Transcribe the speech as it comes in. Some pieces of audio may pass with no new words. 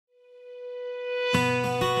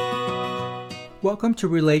Welcome to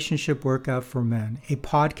Relationship Workout for Men, a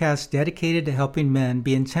podcast dedicated to helping men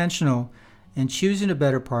be intentional in choosing a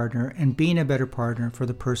better partner and being a better partner for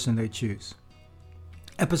the person they choose.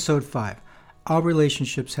 Episode 5. All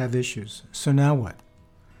relationships have issues. So now what?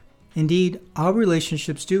 Indeed, all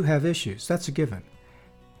relationships do have issues. That's a given.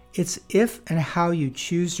 It's if and how you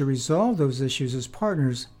choose to resolve those issues as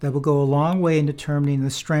partners that will go a long way in determining the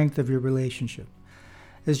strength of your relationship.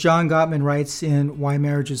 As John Gottman writes in Why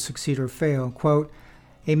Marriages Succeed or Fail, quote,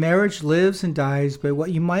 "A marriage lives and dies by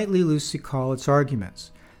what you might loosely call its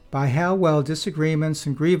arguments, by how well disagreements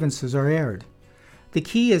and grievances are aired. The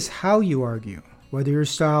key is how you argue, whether your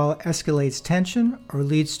style escalates tension or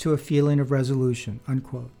leads to a feeling of resolution,"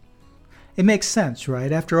 unquote. It makes sense,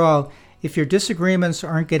 right? After all, if your disagreements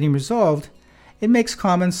aren't getting resolved, it makes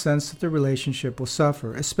common sense that the relationship will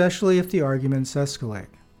suffer, especially if the arguments escalate.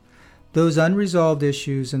 Those unresolved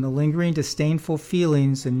issues and the lingering disdainful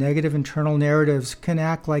feelings and negative internal narratives can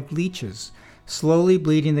act like leeches, slowly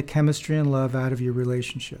bleeding the chemistry and love out of your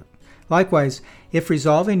relationship. Likewise, if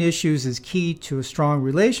resolving issues is key to a strong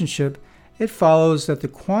relationship, it follows that the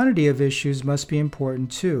quantity of issues must be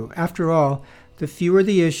important too. After all, the fewer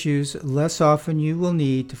the issues, less often you will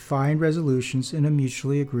need to find resolutions in a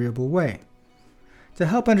mutually agreeable way. To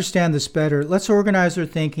help understand this better, let's organize our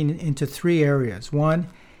thinking into 3 areas. 1,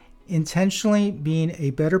 intentionally being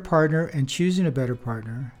a better partner and choosing a better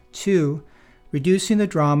partner. 2, reducing the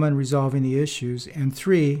drama and resolving the issues. And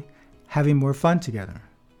 3, having more fun together.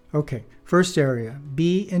 Okay, first area,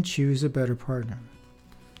 be and choose a better partner.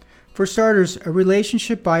 For starters, a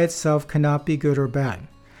relationship by itself cannot be good or bad.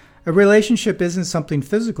 A relationship isn't something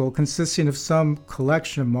physical consisting of some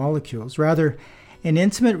collection of molecules. Rather, an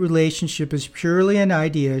intimate relationship is purely an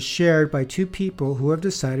idea shared by 2 people who have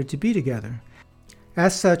decided to be together.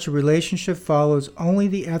 As such, a relationship follows only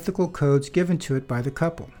the ethical codes given to it by the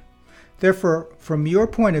couple. Therefore, from your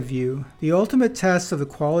point of view, the ultimate test of the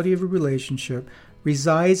quality of a relationship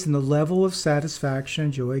resides in the level of satisfaction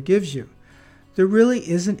and joy it gives you. There really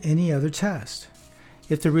isn't any other test.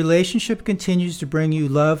 If the relationship continues to bring you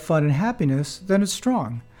love, fun, and happiness, then it's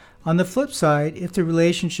strong. On the flip side, if the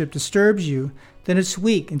relationship disturbs you, then it's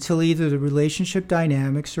weak until either the relationship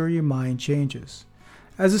dynamics or your mind changes.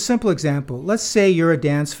 As a simple example, let's say you're a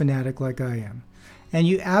dance fanatic like I am, and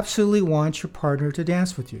you absolutely want your partner to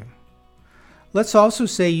dance with you. Let's also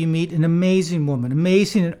say you meet an amazing woman,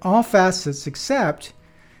 amazing in all facets except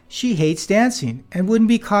she hates dancing and wouldn't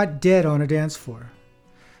be caught dead on a dance floor.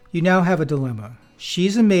 You now have a dilemma.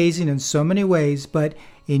 She's amazing in so many ways, but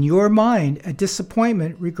in your mind, a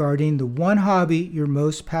disappointment regarding the one hobby you're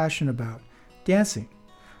most passionate about, dancing.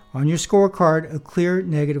 On your scorecard, a clear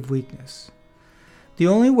negative weakness. The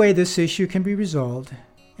only way this issue can be resolved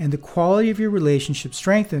and the quality of your relationship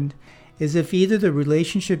strengthened is if either the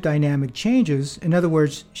relationship dynamic changes, in other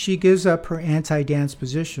words, she gives up her anti-dance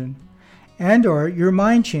position, and or your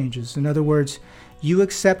mind changes, in other words, you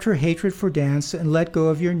accept her hatred for dance and let go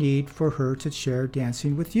of your need for her to share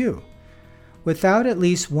dancing with you. Without at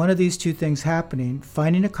least one of these 2 things happening,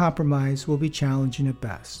 finding a compromise will be challenging at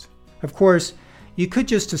best. Of course, you could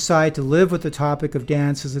just decide to live with the topic of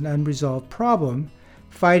dance as an unresolved problem,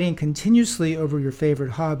 fighting continuously over your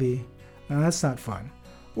favorite hobby. Now, that's not fun.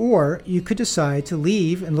 Or you could decide to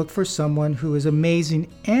leave and look for someone who is amazing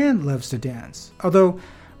and loves to dance. Although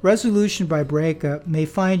resolution by breakup may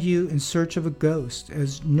find you in search of a ghost,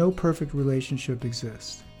 as no perfect relationship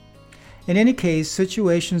exists. In any case,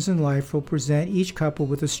 situations in life will present each couple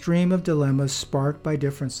with a stream of dilemmas sparked by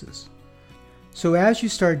differences. So as you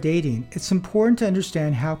start dating, it's important to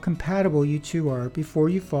understand how compatible you 2 are before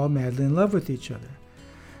you fall madly in love with each other.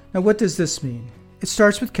 Now, what does this mean? It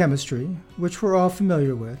starts with chemistry, which we're all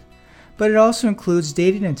familiar with, but it also includes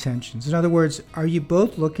dating intentions. In other words, are you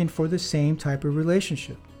both looking for the same type of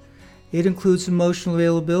relationship? It includes emotional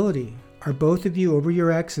availability. Are both of you over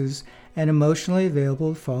your exes and emotionally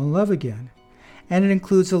available to fall in love again? And it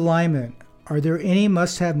includes alignment. Are there any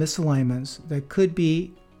must-have misalignments that could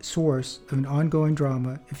be source of an ongoing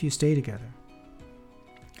drama if you stay together?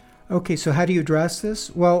 Okay, so how do you address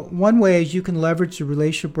this? Well, one way is you can leverage the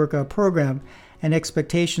Relationship Workout Program and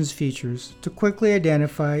expectations features to quickly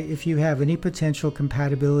identify if you have any potential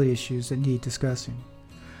compatibility issues that need discussing.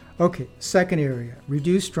 Okay, second area,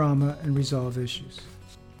 reduce drama and resolve issues.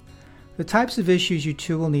 The types of issues you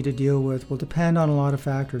 2 will need to deal with will depend on a lot of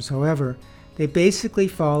factors. However, they basically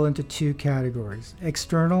fall into 2 categories,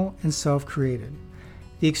 external and self-created.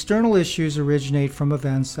 The external issues originate from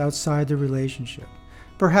events outside the relationship.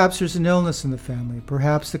 Perhaps there's an illness in the family.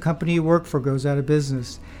 Perhaps the company you work for goes out of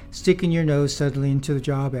business, sticking your nose suddenly into the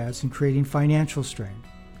job ads and creating financial strain.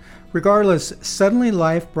 Regardless, suddenly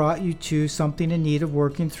life brought you to something in need of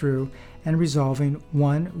working through and resolving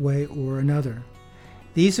one way or another.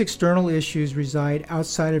 These external issues reside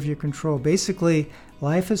outside of your control. Basically,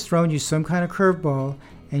 life has thrown you some kind of curveball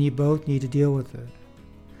and you both need to deal with it.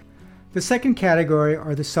 The second category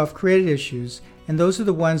are the self-created issues, and those are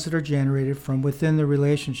the ones that are generated from within the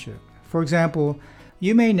relationship. For example,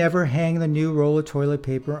 you may never hang the new roll of toilet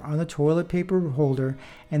paper on the toilet paper holder,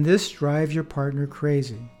 and this drives your partner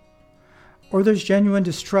crazy. Or there's genuine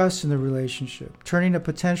distrust in the relationship, turning a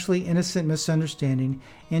potentially innocent misunderstanding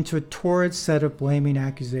into a torrid set of blaming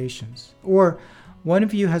accusations. Or one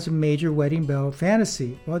of you has a major wedding bell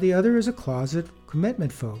fantasy, while the other is a closet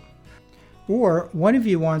commitment phobe. Or one of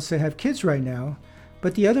you wants to have kids right now,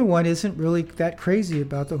 but the other one isn't really that crazy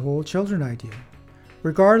about the whole children idea.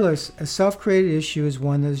 Regardless, a self-created issue is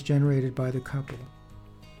one that is generated by the couple.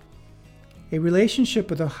 A relationship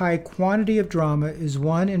with a high quantity of drama is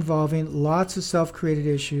one involving lots of self-created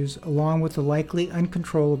issues along with the likely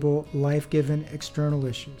uncontrollable, life-given external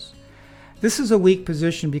issues. This is a weak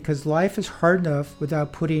position because life is hard enough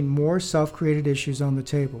without putting more self-created issues on the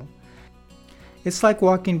table. It's like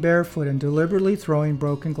walking barefoot and deliberately throwing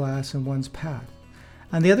broken glass in one's path.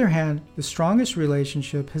 On the other hand, the strongest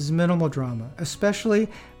relationship has minimal drama, especially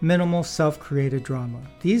minimal self-created drama.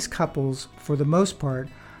 These couples, for the most part,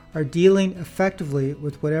 are dealing effectively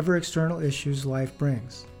with whatever external issues life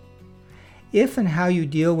brings. If and how you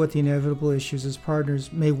deal with the inevitable issues as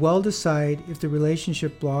partners may well decide if the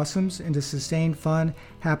relationship blossoms into sustained fun,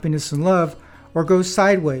 happiness, and love, or goes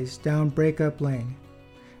sideways down breakup lane.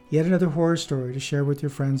 Yet another horror story to share with your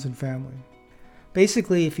friends and family.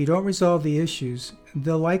 Basically, if you don't resolve the issues,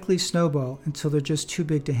 they'll likely snowball until they're just too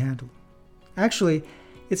big to handle. Actually,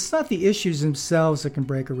 it's not the issues themselves that can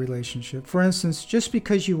break a relationship. For instance, just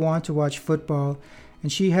because you want to watch football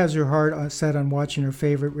and she has her heart set on watching her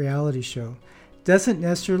favorite reality show, doesn't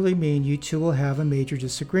necessarily mean you two will have a major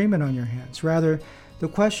disagreement on your hands. Rather, the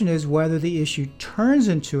question is whether the issue turns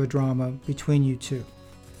into a drama between you two.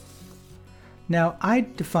 Now, I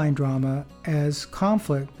define drama as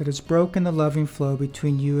conflict that has broken the loving flow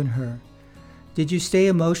between you and her. Did you stay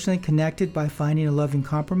emotionally connected by finding a loving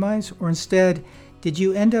compromise, or instead, did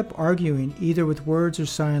you end up arguing either with words or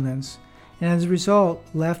silence, and as a result,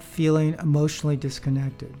 left feeling emotionally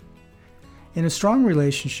disconnected? In a strong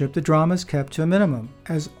relationship, the drama is kept to a minimum,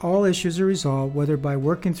 as all issues are resolved whether by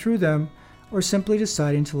working through them or simply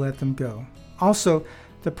deciding to let them go. Also,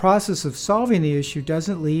 the process of solving the issue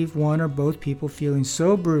doesn't leave one or both people feeling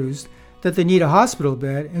so bruised that they need a hospital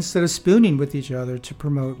bed instead of spooning with each other to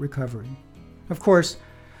promote recovery. Of course,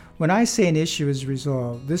 when I say an issue is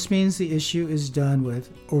resolved, this means the issue is done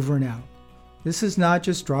with, over and out. This is not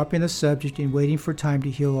just dropping the subject and waiting for time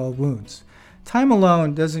to heal all wounds. Time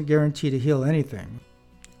alone doesn't guarantee to heal anything.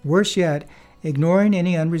 Worse yet, ignoring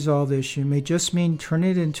any unresolved issue may just mean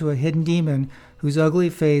turning it into a hidden demon whose ugly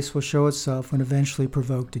face will show itself when eventually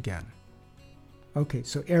provoked again. Okay,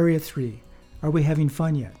 so area 3. Are we having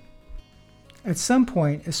fun yet? At some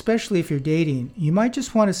point, especially if you're dating, you might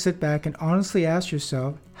just want to sit back and honestly ask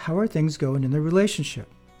yourself, how are things going in the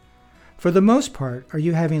relationship? For the most part, are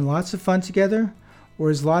you having lots of fun together,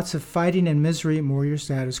 or is lots of fighting and misery more your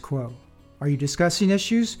status quo? Are you discussing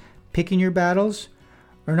issues, picking your battles,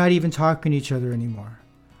 or not even talking to each other anymore?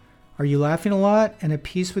 Are you laughing a lot and at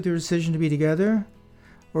peace with your decision to be together?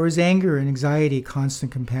 Or is anger and anxiety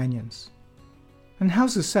constant companions? And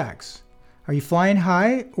how's the sex? Are you flying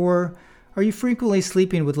high, or are you frequently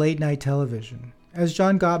sleeping with late-night television? As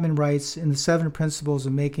John Gottman writes in The 7 Principles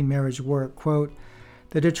of Making Marriage Work, quote,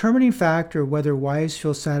 "The determining factor whether wives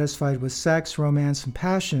feel satisfied with sex, romance, and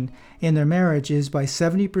passion in their marriage is by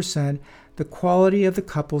 70% the quality of the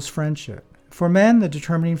couple's friendship. For men, the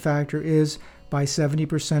determining factor is, by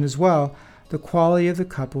 70% as well, the quality of the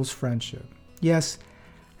couple's friendship." Yes,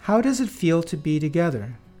 how does it feel to be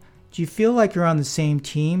together? Do you feel like you're on the same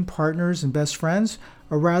team, partners, and best friends?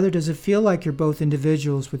 Or rather, does it feel like you're both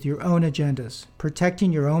individuals with your own agendas,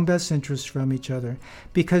 protecting your own best interests from each other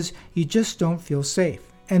because you just don't feel safe?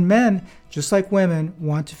 And men, just like women,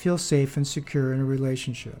 want to feel safe and secure in a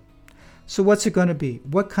relationship. So what's it going to be?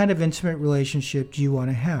 What kind of intimate relationship do you want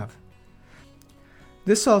to have?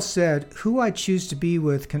 This all said, who I choose to be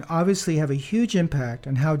with can obviously have a huge impact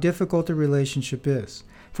on how difficult the relationship is.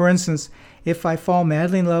 For instance, if I fall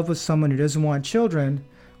madly in love with someone who doesn't want children,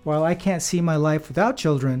 while I can't see my life without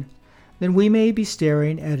children, then we may be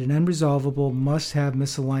staring at an unresolvable must-have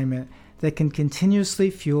misalignment that can continuously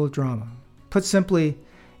fuel drama. Put simply,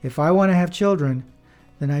 if I want to have children,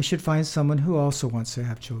 then I should find someone who also wants to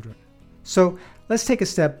have children. So let's take a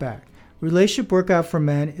step back. Relationship Workout for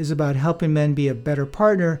Men is about helping men be a better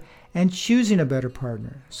partner and choosing a better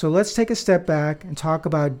partner. So let's take a step back and talk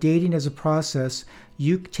about dating as a process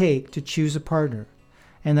you take to choose a partner.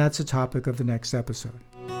 And that's the topic of the next episode.